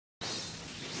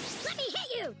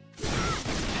you!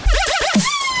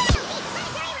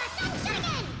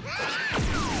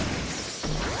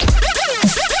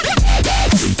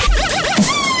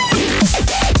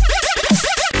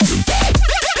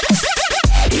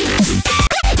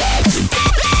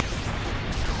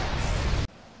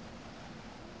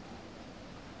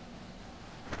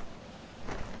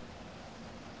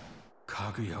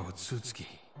 Kaguya Otsutsuki.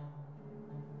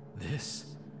 This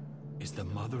is the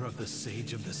mother of the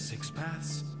Sage of the Six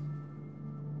Paths?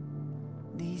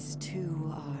 These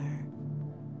two are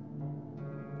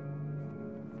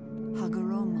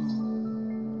Hagoromo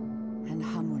and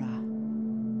Hamura.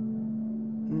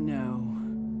 No.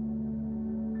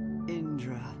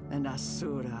 Indra and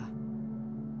Asura.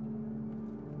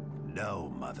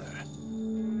 No, Mother.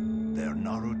 They're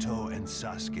Naruto and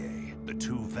Sasuke, the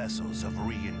two vessels of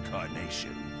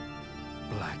reincarnation.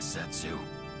 Black Zetsu.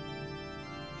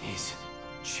 He's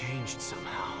changed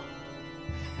somehow.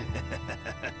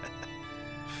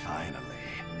 Finally.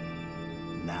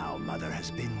 Now Mother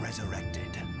has been resurrected.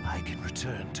 I can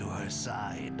return to her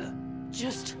side.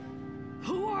 Just...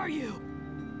 who are you?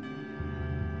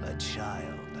 A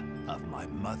child of my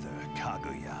mother,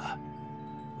 Kaguya.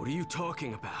 What are you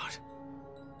talking about?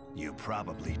 You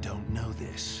probably don't know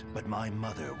this, but my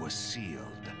mother was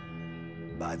sealed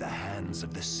by the hands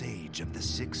of the Sage of the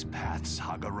Six Paths,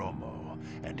 Hagoromo,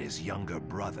 and his younger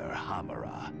brother,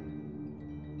 Hamura.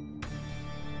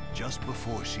 Just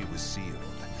before she was sealed,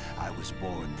 I was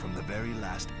born from the very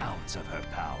last ounce of her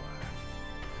power.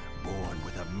 Born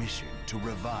with a mission to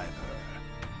revive her.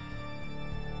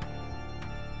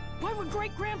 Why would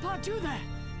Great-Grandpa do that?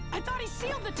 I thought he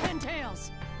sealed the Ten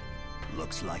Tails!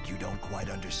 Looks like you don't quite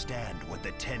understand what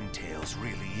the Ten Tails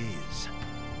really is.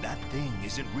 That thing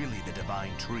isn't really the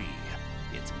Divine Tree.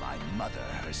 It's my mother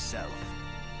herself.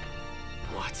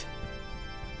 What?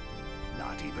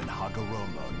 Not even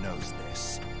Hagoromo knows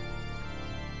this.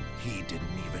 He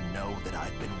didn't even know that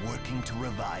I've been working to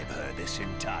revive her this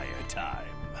entire time.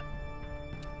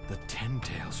 The Ten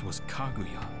Tails was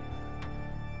Kaguya.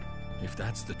 If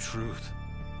that's the truth,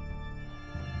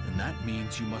 then that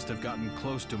means you must have gotten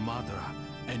close to Madara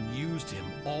and used him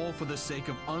all for the sake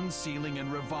of unsealing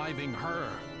and reviving her.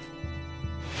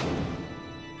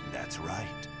 That's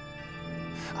right.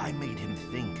 I made him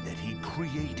think that he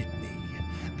created me,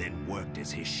 then worked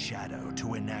as his shadow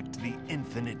to enact the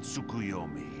infinite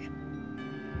Tsukuyomi.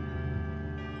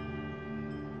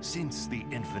 Since the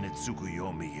infinite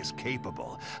Tsukuyomi is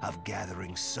capable of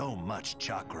gathering so much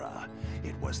chakra,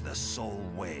 it was the sole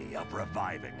way of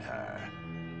reviving her.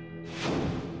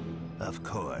 Of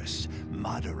course,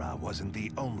 Madara wasn't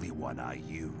the only one I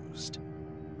used.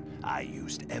 I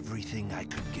used everything I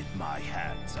could get my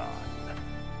hands on.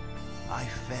 I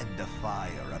fed the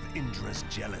fire of Indra's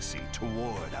jealousy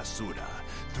toward Asura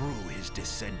through his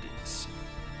descendants.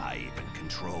 I even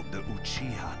controlled the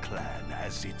Uchiha clan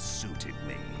as it suited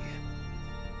me.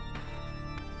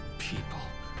 People,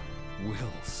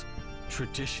 wills,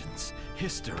 traditions,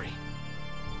 history.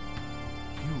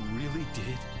 You really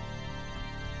did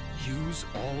use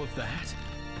all of that?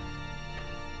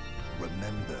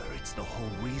 Remember, it's the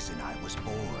whole reason I was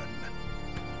born.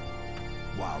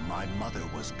 While my mother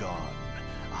was gone,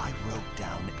 I wrote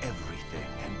down everything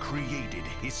and created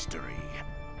history.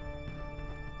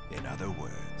 In other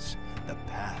words, the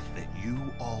path that you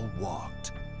all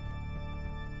walked,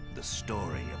 the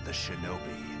story of the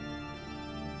shinobi,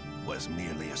 was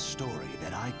merely a story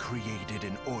that I created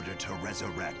in order to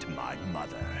resurrect my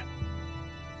mother.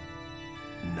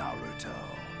 Naruto,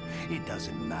 it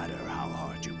doesn't matter how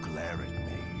hard you glare at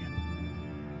me.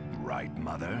 Right,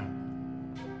 Mother?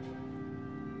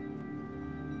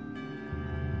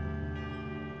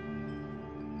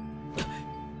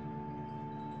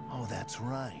 Oh, that's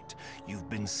right. You've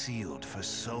been sealed for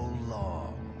so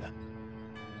long.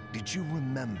 Did you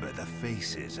remember the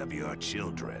faces of your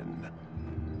children?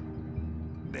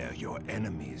 They're your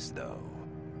enemies, though.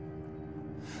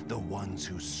 The ones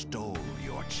who stole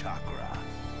your chakra.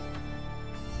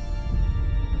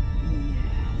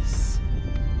 Yes.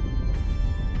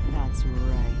 That's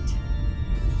right.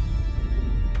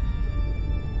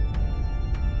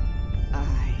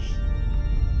 I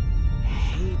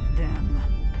hate them.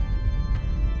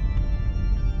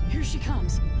 Here she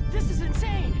comes. This is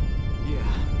insane.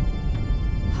 Yeah.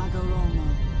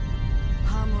 Hagoromo,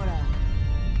 Hamura,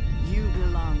 you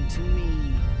belong to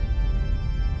me.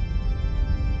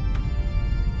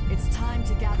 It's time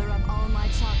to gather up all my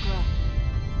chakra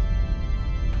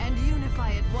and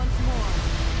unify it once more.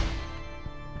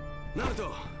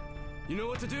 Naruto, you know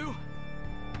what to do?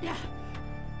 Yeah,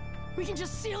 we can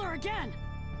just seal her again.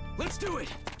 Let's do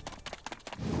it!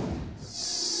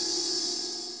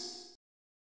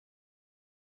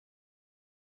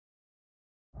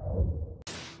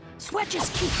 Sweat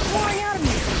just keeps pouring out of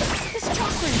me. This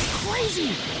chakra is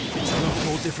crazy. It's on a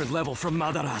whole different level from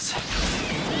Madara's.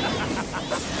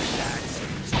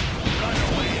 Run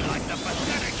away like the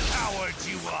pathetic cowards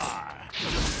you are!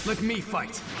 Let me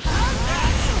fight.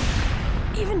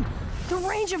 Even the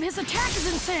range of his attack is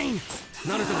insane.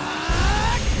 Naruto,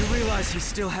 you realize he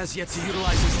still has yet to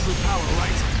utilize his true power,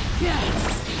 right? Yeah.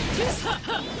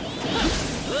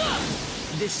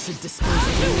 This should dispose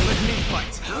of you. Let me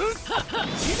fight.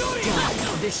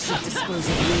 This should dispose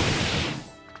of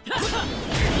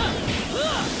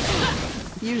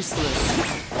you. Useless.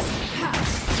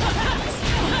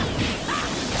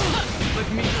 Let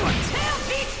me fight. Tail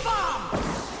beach bomb!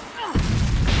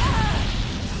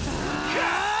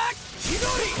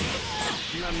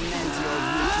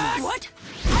 What?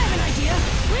 I have an idea.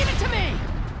 Leave it to me.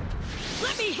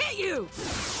 Let me hit you.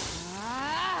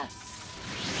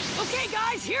 Okay,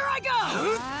 guys, here I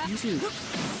go. Two. I'll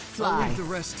Fly. leave the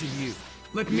rest to you.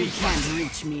 Let me You fight. can't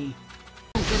reach me.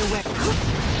 Don't get away.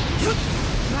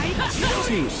 Right?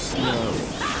 Too slow.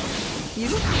 You.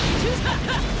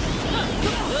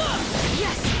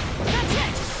 Yes, that's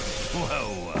it.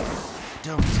 Whoa,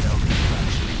 don't tell me you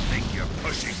actually think you're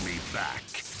pushing me back.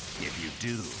 If you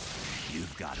do,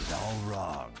 you've got it all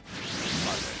wrong.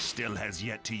 Mother still has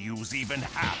yet to use even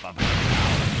half of her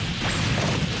power.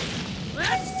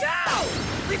 Let's go!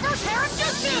 Reverse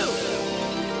Harajutsu!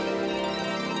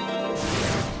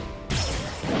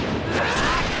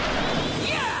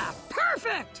 Yeah!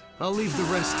 Perfect! I'll leave the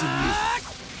rest to you.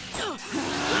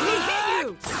 Let me hit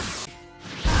you!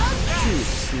 Too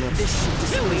slow. This should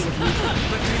dispose of you.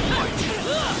 Let me fight.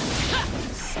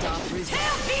 Stop resisting.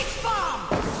 Tail beach bomb!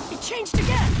 It changed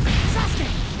again! Sasuke,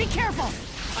 be careful!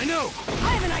 I know.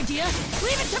 I have an idea!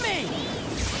 Leave it to me!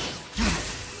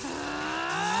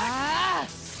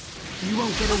 You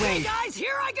won't get Okay, away. guys,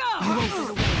 here I go! You won't get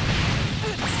away.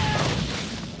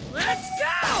 Let's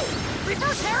go!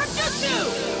 Reverse Harajutsu!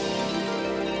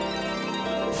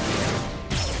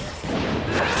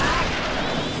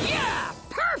 Yeah!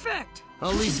 Perfect!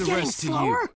 I'll leave She's the getting rest to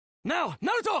slower? you. Now,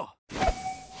 Naruto!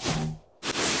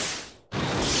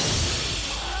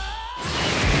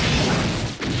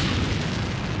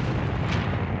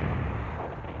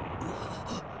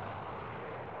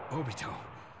 Obito,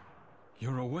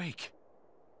 you're awake.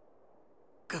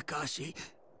 Kakashi,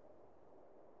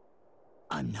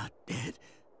 I'm not dead.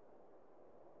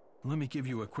 Let me give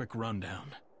you a quick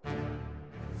rundown.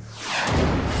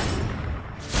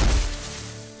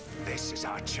 This is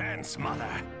our chance,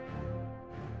 Mother.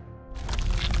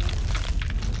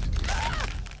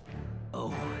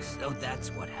 Oh, so that's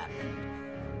what happened.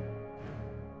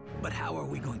 But how are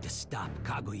we going to stop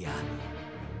Kaguya?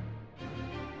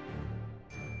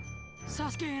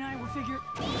 Sasuke and I will figure...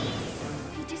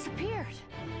 He disappeared.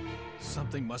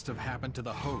 Something must have happened to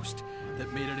the host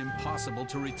that made it impossible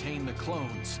to retain the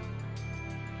clones.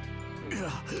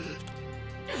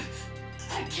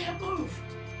 I can't move.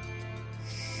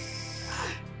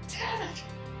 Damn it.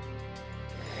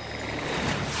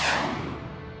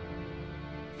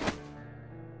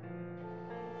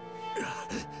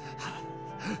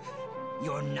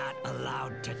 You're not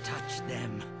allowed to touch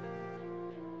them.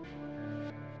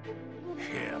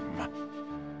 Him.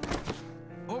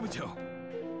 Obito!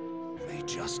 They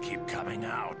just keep coming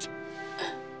out.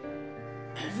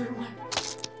 Everyone.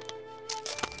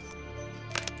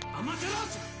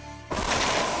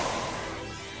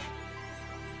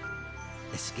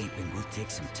 Escaping will take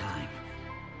some time.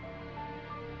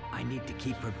 I need to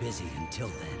keep her busy until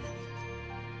then.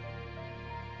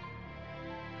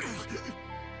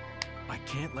 I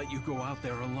can't let you go out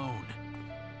there alone.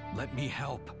 Let me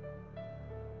help.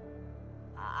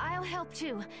 I'll help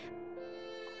too.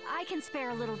 I can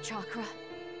spare a little chakra.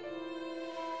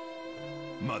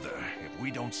 Mother, if we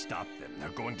don't stop them, they're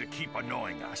going to keep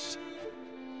annoying us.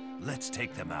 Let's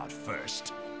take them out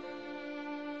first.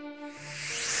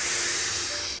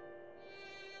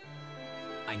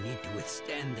 I need to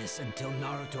withstand this until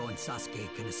Naruto and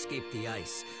Sasuke can escape the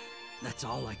ice. That's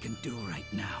all I can do right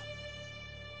now.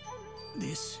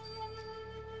 This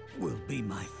will be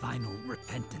my final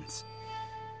repentance.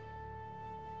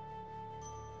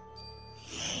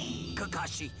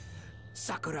 Kakashi,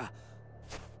 Sakura,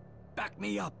 back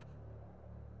me up.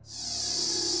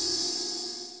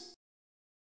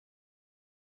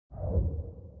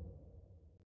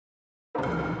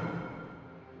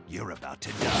 You're about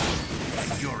to die,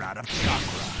 and you're out of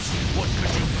chakra. What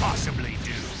could you possibly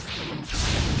do?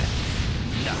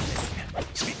 Nothing.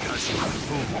 Because you're a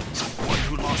fool. One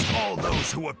who lost all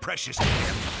those who were precious to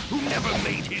him. Who never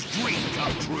made his dream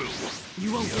come true.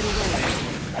 You won't get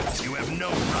away. You have no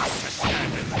right to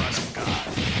stand in front of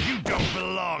God. You don't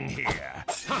belong here.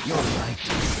 You're right.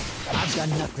 I've done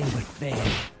nothing but fail,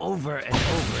 over and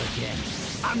over again.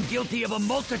 I'm guilty of a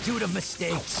multitude of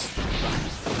mistakes.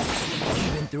 But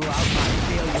even throughout my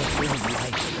failure-filled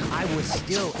life, I was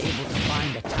still able to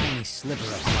find a tiny sliver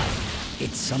of light.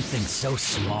 It's something so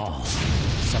small.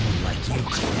 Someone like you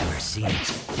could never see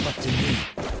it. But to me,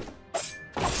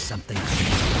 it's something I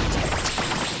can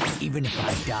protect. Even if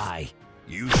I die.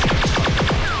 You should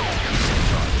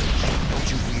Don't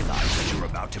you realize that you're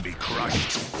about to be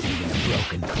crushed? Even a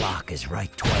broken clock is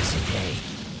right twice a day.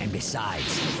 And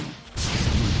besides,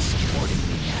 someone's supporting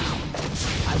me now.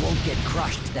 I won't get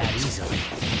crushed that easily.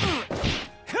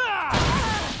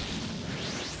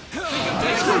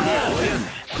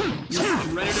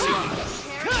 I'm ready to run.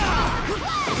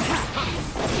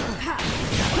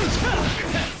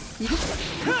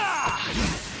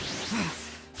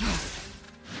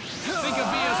 Think of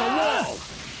me as a wall!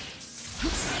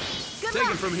 Take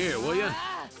it from here, will ya?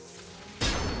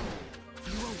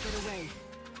 You won't get away.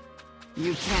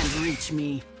 You can't reach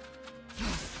me.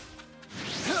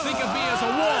 Think of me as a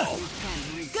wall!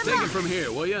 Take it from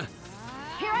here, will ya?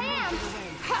 Here I am!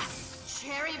 Ha!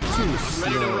 Cherry blossom!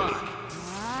 Ready to rock.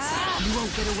 You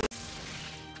won't get away.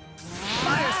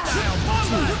 Fire style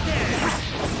bomb!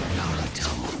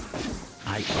 Naruto, I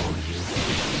owe you.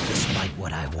 Despite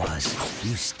what I was,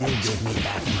 you still gave me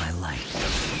back my light.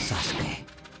 Sasuke,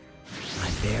 I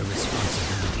bear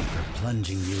responsibility for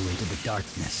plunging you into the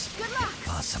darkness. If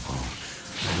possible,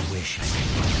 I wish I could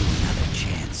give you another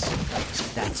chance.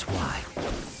 That's why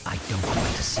I don't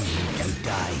want to see you two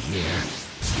die here.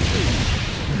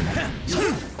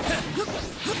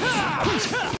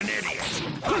 An idiot!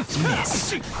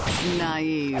 Miss.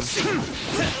 Naive.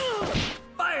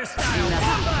 Fire style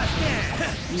bomb!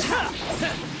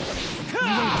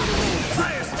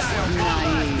 Fire style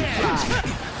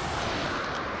Naive.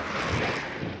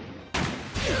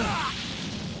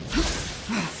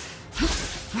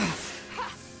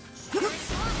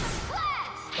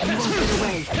 You won't get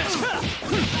away.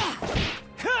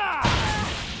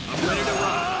 I'm ready to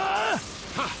rock.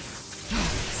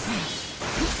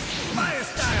 Fire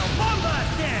style bomb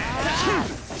blast!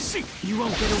 You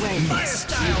won't get away. Fire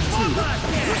style bomb blast!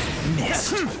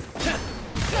 Missed.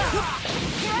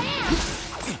 Here I am!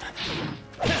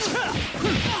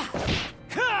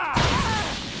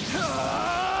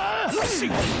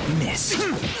 Missed.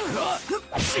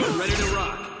 I'm ready to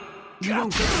rock. You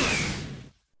won't get away.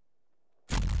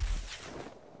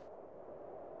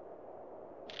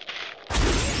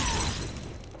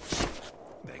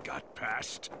 They got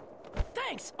past.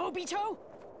 Thanks, Obito!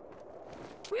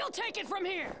 We'll take it from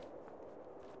here!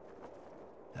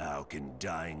 How can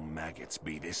dying maggots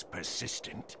be this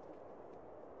persistent?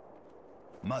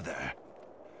 Mother,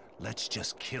 let's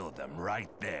just kill them right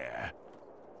there.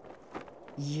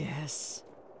 Yes.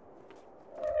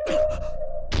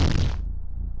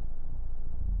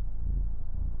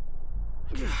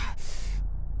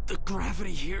 The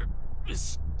gravity here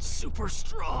is super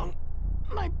strong.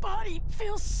 My body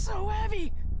feels so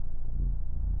heavy!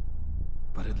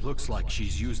 But it looks like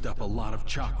she's used up a lot of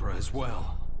chakra as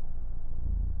well.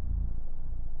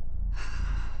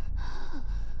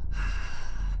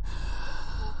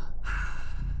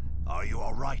 Are you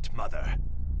all right, Mother?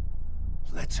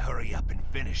 Let's hurry up and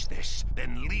finish this,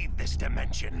 then leave this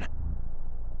dimension.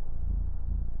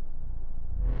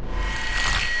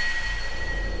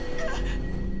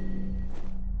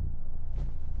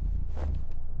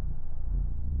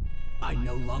 I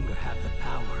no longer have the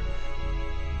power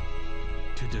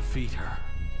To defeat her.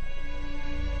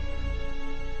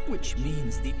 which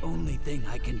means the only thing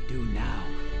I can do now.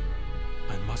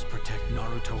 I must protect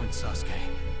Naruto and Sasuke,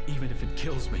 even if it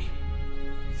kills me.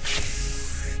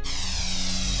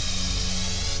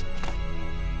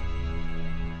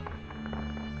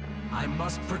 I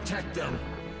must protect them.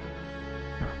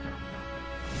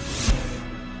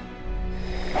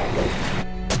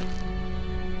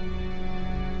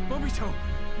 Obito,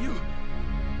 you...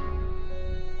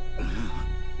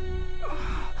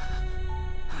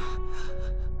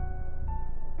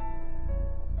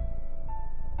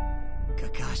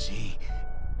 Kakashi,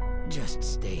 just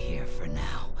stay here for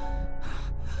now.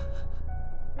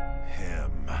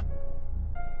 Him.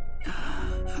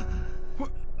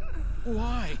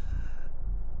 Why?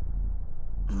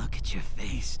 Look at your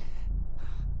face.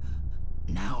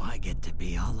 Now I get to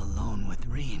be all alone with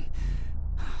Rin.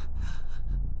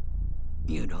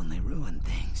 You'd only ruin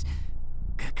things,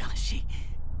 Kakashi.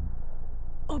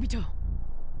 Obito,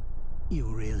 You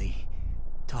really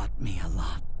taught me a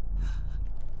lot.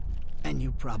 And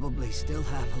you probably still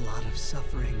have a lot of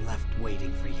suffering left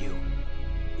waiting for you.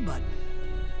 But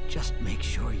just make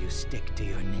sure you stick to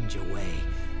your ninja way,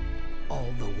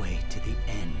 all the way to the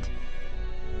end.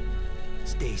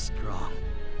 Stay strong,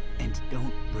 and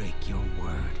don't break your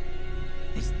word.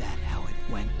 Is that how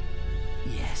it went?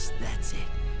 Yes, that's it.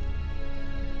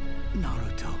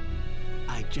 Naruto,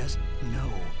 I just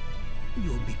know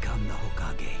you'll become the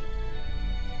Hokage.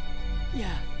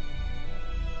 Yeah.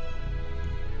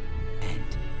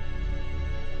 And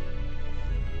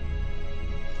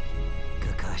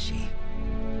Kakashi,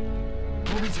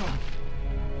 Obito!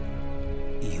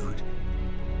 you'd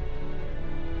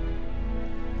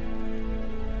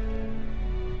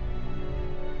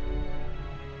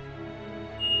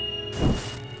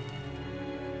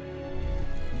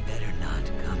better not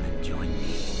come and join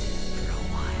me for a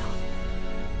while.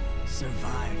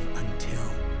 Survive until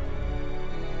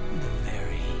the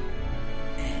very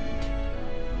end.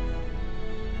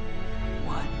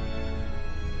 What?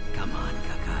 Come on,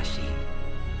 Kakashi.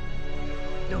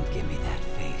 Don't give me that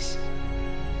face.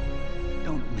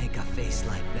 Don't make a face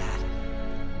like that.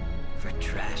 For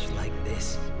trash like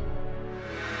this.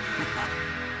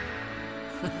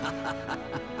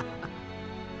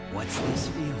 What's this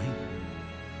feeling?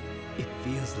 It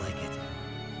feels like it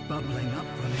bubbling up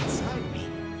from inside me.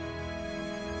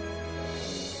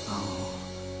 Oh,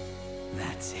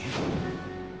 that's it.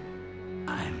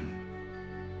 I'm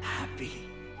happy.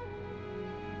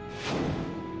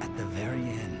 At the very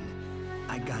end,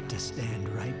 I got to stand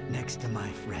right next to my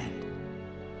friend.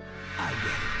 I get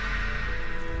it.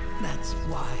 That's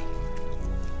why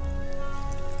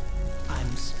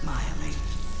I'm smiling.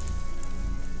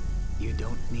 You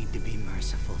don't need to be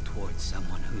merciful towards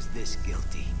someone who's this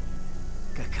guilty,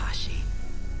 Kakashi.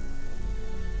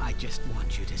 I just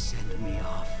want you to send me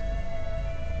off.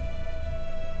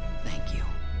 Thank you.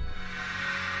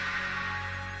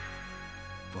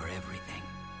 For everything.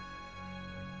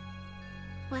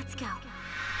 Let's go.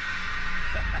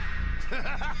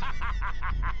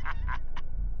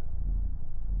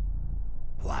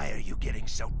 Why are you getting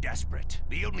so desperate?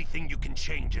 The only thing you can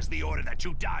change is the order that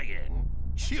you die in.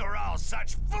 You're all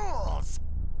such fools!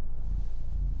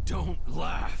 Don't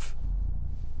laugh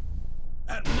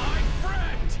at my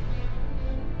friend!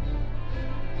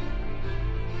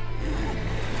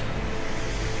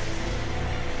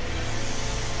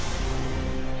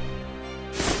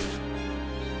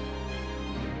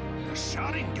 The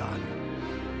Sharingan?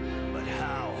 But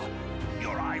how?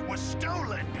 Your eye was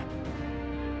stolen!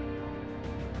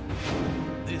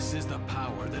 This is the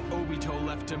power that Obito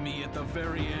left to me at the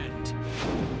very end.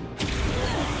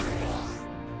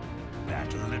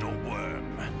 That little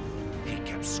worm. He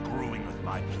kept screwing with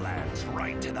my plans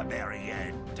right to the very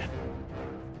end.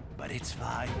 But it's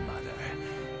fine, Mother.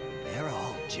 They're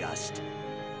all just...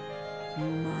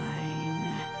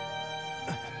 Mine.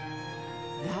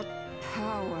 That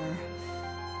power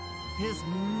is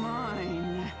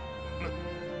mine.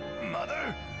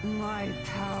 Mother? My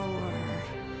power.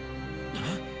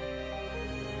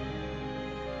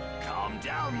 Calm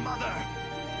down, Mother!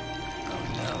 Oh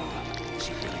no,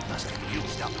 she really must have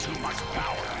used up too much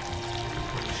power.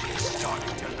 She's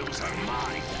starting to lose her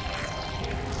mind.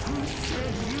 Who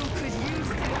said you could use